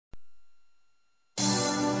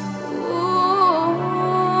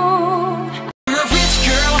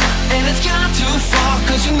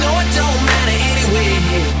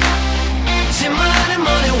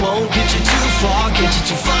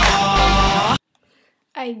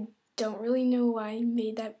I don't really know why I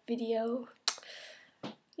made that video.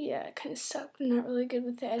 Yeah, it kind of sucked. I'm not really good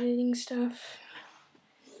with the editing stuff.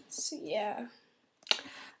 So yeah,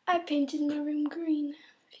 I painted my room green,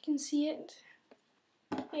 if you can see it.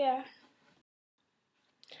 Yeah.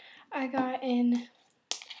 I got an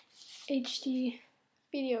HD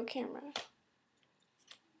video camera.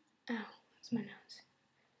 Ow, that's my nose.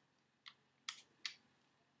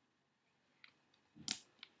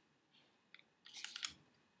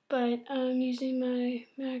 But I'm using my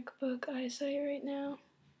MacBook eyesight right now.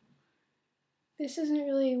 This isn't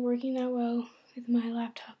really working that well with my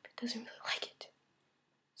laptop. It doesn't really like it.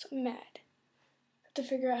 So I'm mad. I have to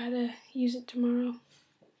figure out how to use it tomorrow.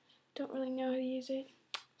 Don't really know how to use it.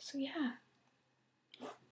 So yeah.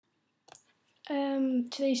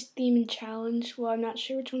 Today's theme and challenge, well, I'm not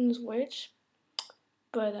sure which one was which,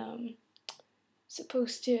 but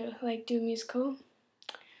supposed to like do a musical.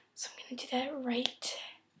 So I'm gonna do that right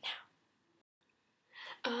now.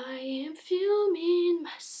 I am filming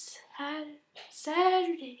my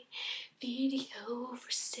Saturday video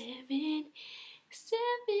for seven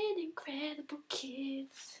incredible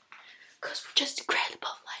kids. 'Cause we're just incredible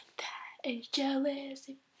like that. And jealous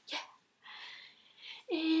and yeah.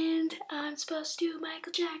 And I'm supposed to do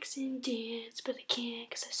Michael Jackson dance, but I can't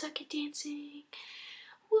 'cause I suck at dancing.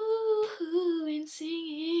 Woohoo and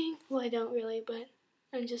singing. Well, I don't really, but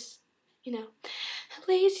I'm just, you know,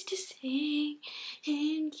 lazy to sing.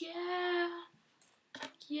 And yeah.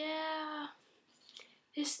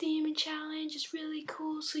 This theme and challenge is really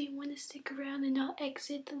cool, so you want to stick around and not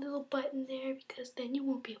exit the little button there because then you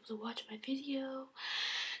won't be able to watch my video.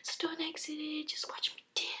 So don't exit it, just watch me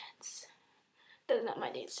dance. That's not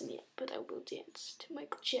my dancing yet, but I will dance to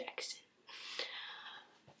Michael Jackson.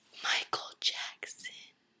 Michael Jackson.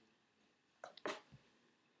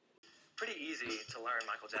 Pretty easy to learn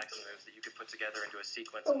Michael Jackson moves that you could put together into a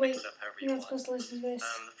sequence Oh and wait, mix it up however you you're not want. supposed to listen to this.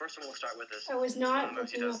 The first one we'll start with is I was not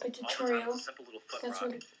looking up a all the time. tutorial. It's a simple little foot That's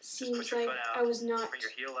rock. what it Just seems put your like. foot out, I was not. bring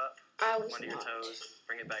your heel up, I was one to your not. toes,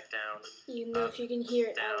 bring it back down. You know, if you can hear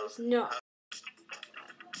it, down, I was not.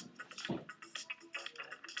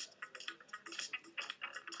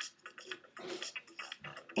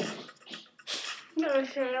 No,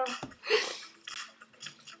 sure.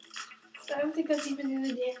 I don't think that's even in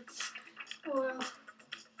the dance. Oh well.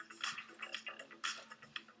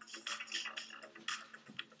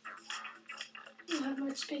 I don't have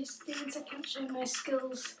much space to dance. I can't show my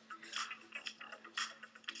skills.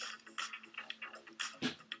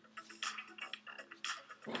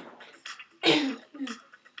 I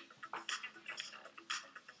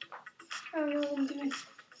don't know what I'm doing.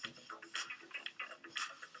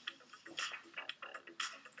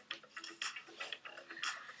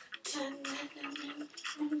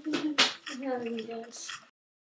 I'm not gonna dance.